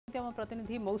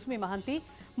प्रतिनिधि मौसुमी महांती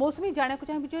मौसुमी जाना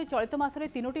चाहिए चलित मासरे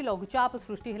 3टी लघुचाप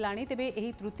सृष्टि है तेज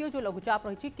यही तृतीय जो लघुचाप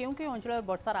रही क्यों अंचल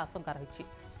वर्षार आशंका रही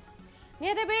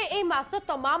निबे मास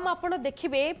तमाम आपण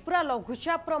देखिए पूरा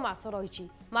लघुचाप मास रही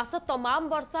मास तमाम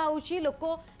वर्षा होची लोक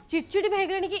चिड़चिड़ी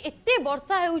भैगले कि एते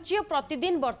वर्षा होची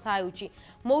प्रतिदिन वर्षा होची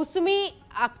मौसुमी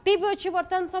एक्टिव अच्छी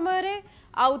वर्तमान समय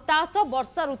आस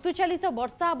वर्षा ऋतु चली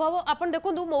वर्षा अभाव आपण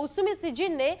देखो मौसुमी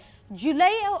सीजन ने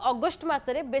जुलाई और अगस्ट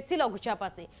मसरे बेसी लघुचाप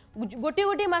आसे गोटे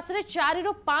गोटे मसरे 4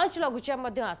 ରୁ 5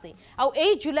 लघुचाप आसे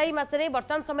आई जुलाई मसरे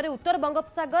वर्तमान समय उत्तर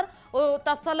बंगोपसागर और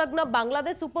तत्सलग्न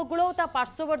बांग्लादेश उपकूल और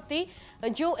पार्श्ववर्ती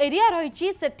जो एरिया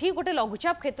रही सेठी गोटे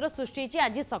लघुचाप क्षेत्र सृष्टि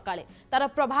आज सकाळे तार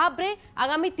प्रभाव रे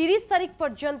आगामी 30 तारिख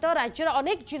पर्यंत राज्यर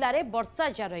अनेक जिले में वर्षा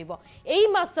जारी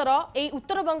रसर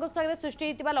उत्तर बंगोपसागर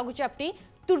सृष्टि होता लघुचापटी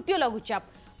तृतीय लघुचाप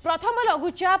प्रथम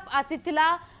लघुचाप आसीथिला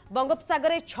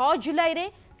बंगोपसागर 6 जुलाई रे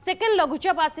सेकेंड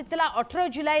लघुचाप आसीथिला 18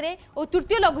 जुलाई रे और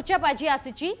तृतीय लघुचाप आज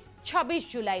आसी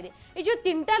 26 जुलाई रे ये जो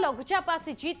 3टा लघुचाप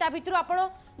आसी भितर आपण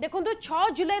देखो 6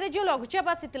 जुलाई रे जो लघुचाप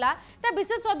आसीथिला ता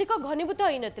विशेष अधिक घनीभूत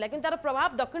होई नथिला किंतु तार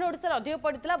प्रभाव दक्षिण ओडिसा अधिक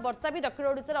पड़ितला वर्षा भी दक्षिण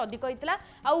ओडिसा अधिक होइतला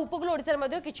आ उपकूल ओडिसा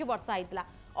मध्ये किछि वर्षा होइतला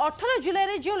 18 जुलाई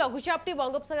रे जो लघुचापटी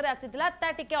बंगोपसागर आसीथिला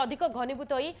ता टिके अधिक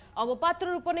घनीभूत होई अवपातर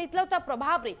रूप नैतला ता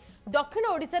प्रभाव रे दक्षिण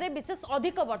ओडिसा रे विशेष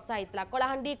अधिक वर्षा होइतला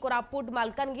कलाहांडी कोरापुट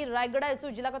मालकानगिरी रायगड़ा एसु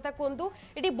जिला कथा कोंतु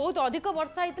एटी बहुत अधिक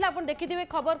वर्षा होइतला आपण देखिथिबे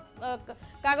खबर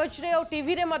कागज रे और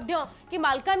टीवी रे मध्य कि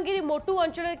मालकानगिरी मोटू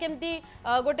अंचल रे केमती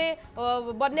गोटे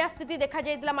बन्या स्थिति देखा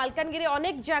जाइतला मालकानगिरी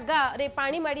अनेक जगह रे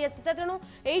पानी माडी आसीता तेनु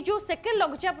एई जो सेकेंड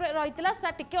लघुचाप रहितला सा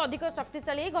टिके अधिक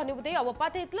शक्तिशाली घनीभूत होई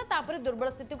अवपात होइतला तापर दुर्बल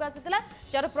स्थिति को आसीतला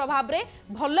जार प्रभाव रे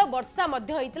भल वर्षा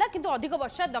मध्य होइतला किंतु अधिक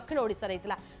वर्षा दक्षिण ओडिसा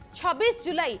रहितला 26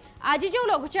 जुलाई आज जो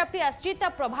लघुचापटी आसी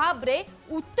प्रभाव रे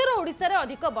उत्तर ओडिसा रे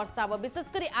अधिक वर्षा हो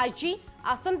विशेषकर आज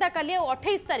आसंता काली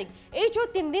 28 तारिख ये जो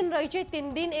 3 दिन रही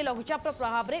 3 दिन ए लघुचाप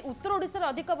प्रभाव रे उत्तर ओडिसा रे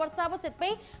अधिक वर्षा हो से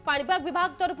पाणीपाग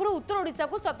विभाग तरफ उत्तर ओडिसा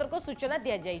को सतर्क सूचना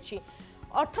दि जाइए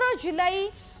 18 जुलाई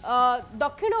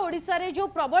दक्षिण ओडिसा रे जो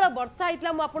प्रबल वर्षा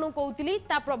होता मुझे कहती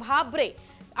प्रभाव रे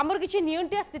आमर किसी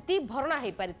नियंत्रित स्थिति भरणा हो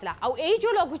पारितला आउ एई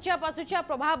जो लघुचाप आसुचा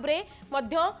प्रभाव रे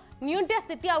मध्य नियंत्रित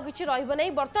स्थिति आउ किछि रहइबो नै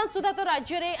वर्तमान सुधा तो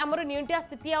राज्य रे आमर नियंत्रित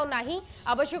स्थिति आउ नाही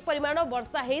आवश्यक परिमाण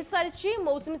वर्षा हे सारिछि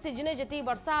मौसमी सीजन जेति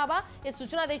वर्षा हवा ए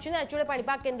सूचना दैछन अंचल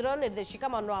पाणीपाग केन्द्र निर्देशिका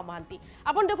मनोरमा महांती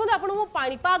आपण देखंतु आपण मो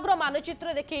पाणीपाग रो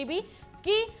मानचित्र देखैबी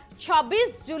कि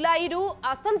 26 जुलाई रु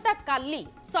आसंता काली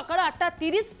सकाळ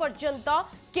 8:30 पर्यंत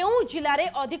केउ जिले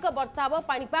में अधिक वर्षा हो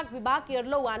पाणीपाग विभाग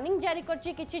येलो वार्निंग जारी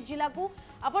करछि किछि जिला को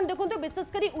आपण देखंतु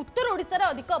विशेषकर उत्तर ओडिसा रे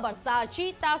अधिक वर्षा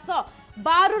अछि तास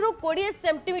 12 ରୁ 20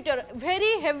 सेंटीमीटर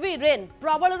वेरी हेवी रेन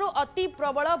प्रबल रु अति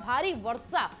प्रबल भारी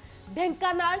वर्षा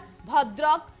ढेंकानाल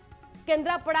भद्रक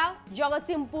केन्द्रापड़ा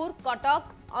जगतसिंहपुर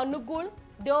कटक अनुगुल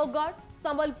देवगढ़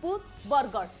संबलपुर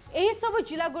बरगढ़ यही सब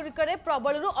जिला गुड़िक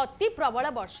प्रबल रु अति प्रबल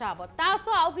वर्षा हम तास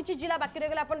आउ कि जिला बाकी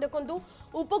रही आप देखु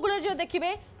उपकूल जो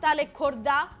देखिए ताले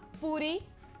खोर्धा पुरी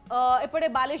एपटे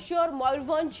बालेश्वर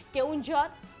मयूरभंज केउंझर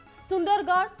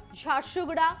सुंदरगढ़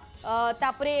झारसुगुड़ा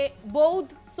तापरे बौद्ध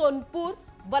सोनपुर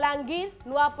बलांगीर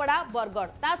नुआपड़ा बरगढ़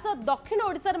तास दक्षिण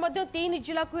ओडिशा रे 3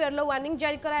 जिला को येलो वार्निंग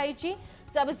जारी कराई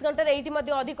 24 घंटे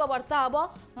ये अधिक वर्षा हम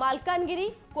मालकानगिरी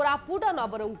कोरापुट और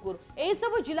नवरंगपुर यही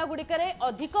सब जिला गुड़िक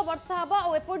अधिक वर्षा हम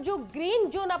और एपट जो ग्रीन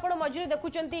जोन आप मझे देखुं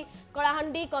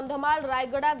कलाहांडी कंधमाल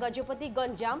रायगड़ा गजपति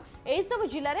गंजाम यही सब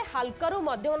जिले में हल्का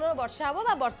मध्यम वर्षा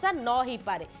हम वर्षा न हो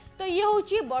पारे तो ये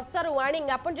हूँ वर्षार वार्निंग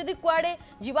आपन जदि कुआडे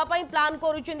जीवाई प्लां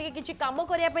कर कम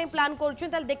करने प्लां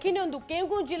कर देखी नि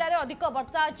केउ जिले में अधिक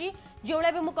वर्षा अच्छी जो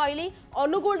भी मुझे कहली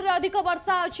अनुगुल रे अधिक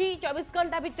वर्षा अच्छी 24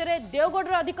 घंटा भितर देवगढ़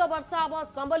रे अधिक वर्षा हम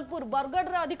संबलपुर बरगढ़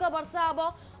रे अधिक वर्षा हम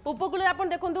उपकूल आप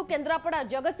देखो केन्द्रापड़ा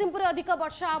जगतसिंहपुर अधिक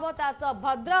वर्षा हम तास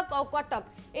भद्रक और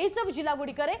कटक यही सब जिला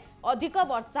गुड़िक अधिक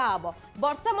वर्षा हम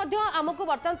वर्षा आमको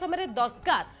वर्तमान समय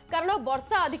दरकार कारण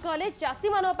वर्षा अधिक हेले चाषी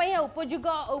मानी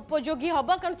उपयोगी हम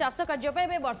कारण चाष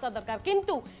कार्य वर्षा दरकार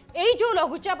किंतु यही जो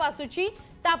लघुचाप आसुची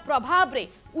ता प्रभाव रे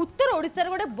उत्तर ओडिशा रे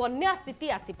गोटे बन्या स्थिति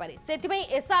आसीपारे से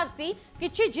एसआरसी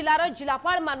किछि जिलार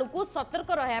जिलापाल मानकु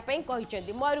सतर्क रहा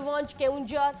कहिसेंती मयूरभंज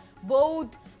केउंझर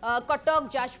बौद्ध कटक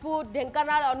जाजपुर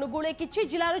ढेंकानाल अनुगुल किछि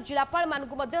जिलार जिलापाल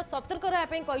मानकु मध्य सतर्क रहा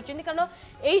कहिसेंती कारण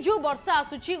एई जो वर्षा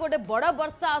आसुची गोटे बड़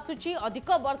वर्षा आसुची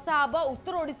अधिक वर्षा हम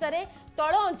उत्तर ओडिशा रे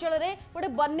तल अंचल रे गोटे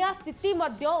बन्या स्थिति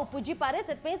उपजी पारे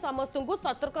से समस्त को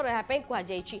सतर्क रहा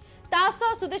कहुई तास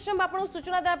सुदेशम आपको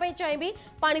सूचना देवाई चाहिए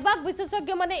पाणीपाग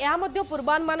विशेषज्ञ मैंने यह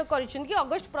पूर्वानुमान कर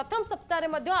अगस्ट प्रथम सप्ताह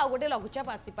आ गोटे लघुचाप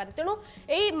आसीपे तेणु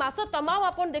यही मास तमाम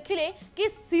आप देखिले कि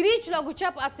सीरीज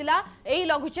लघुचाप आसला यही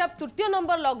लघुचाप तृतीय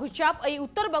नंबर लघुचाप यही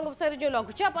उत्तर बंगोपसागर जो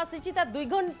लघुचाप आसी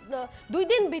 2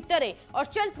 दिन भितर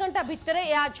 48 घंटा भितर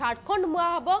यह झारखंड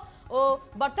मुहा हम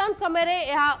वर्तमान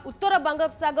समय उत्तर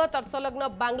बंगोपसागर तटसंलग्न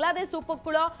बांग्लादेश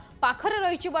उपकूल पाखरे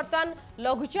रही बर्तमान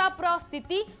लघुचाप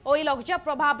स्थिति और ये लघुचाप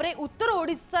प्रभाव में उत्तर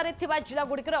ओडिशा रे थिबा जिला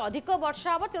गुड़िकर अधिक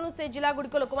वर्षा हम तेणु से जिला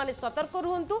गुड़िक लोक मैंने सतर्क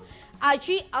रुहतु।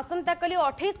 आज आसंता काली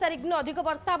 28 तारिख दिन अधिक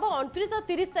वर्षा हम 29 और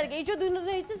 30 तारिख ये जो 2 दिन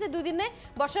रही से 2 दिन में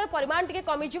वर्षार परिमाण टिके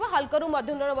कमिज हल्कू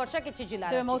मध्यम धरण वर्षा किसी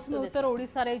जिला मौसुमी उत्तर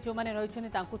ओडिशा रे जो माने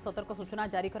रही सतर्क सूचना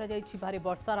जारी करा जायछि भारी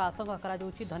वर्षार आशंका करा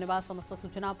जाउछि। धन्यवाद समस्त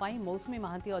सूचना पाई। मौसुमी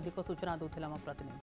महांती अधिक सूचना दौथिला प्रतिनिधि।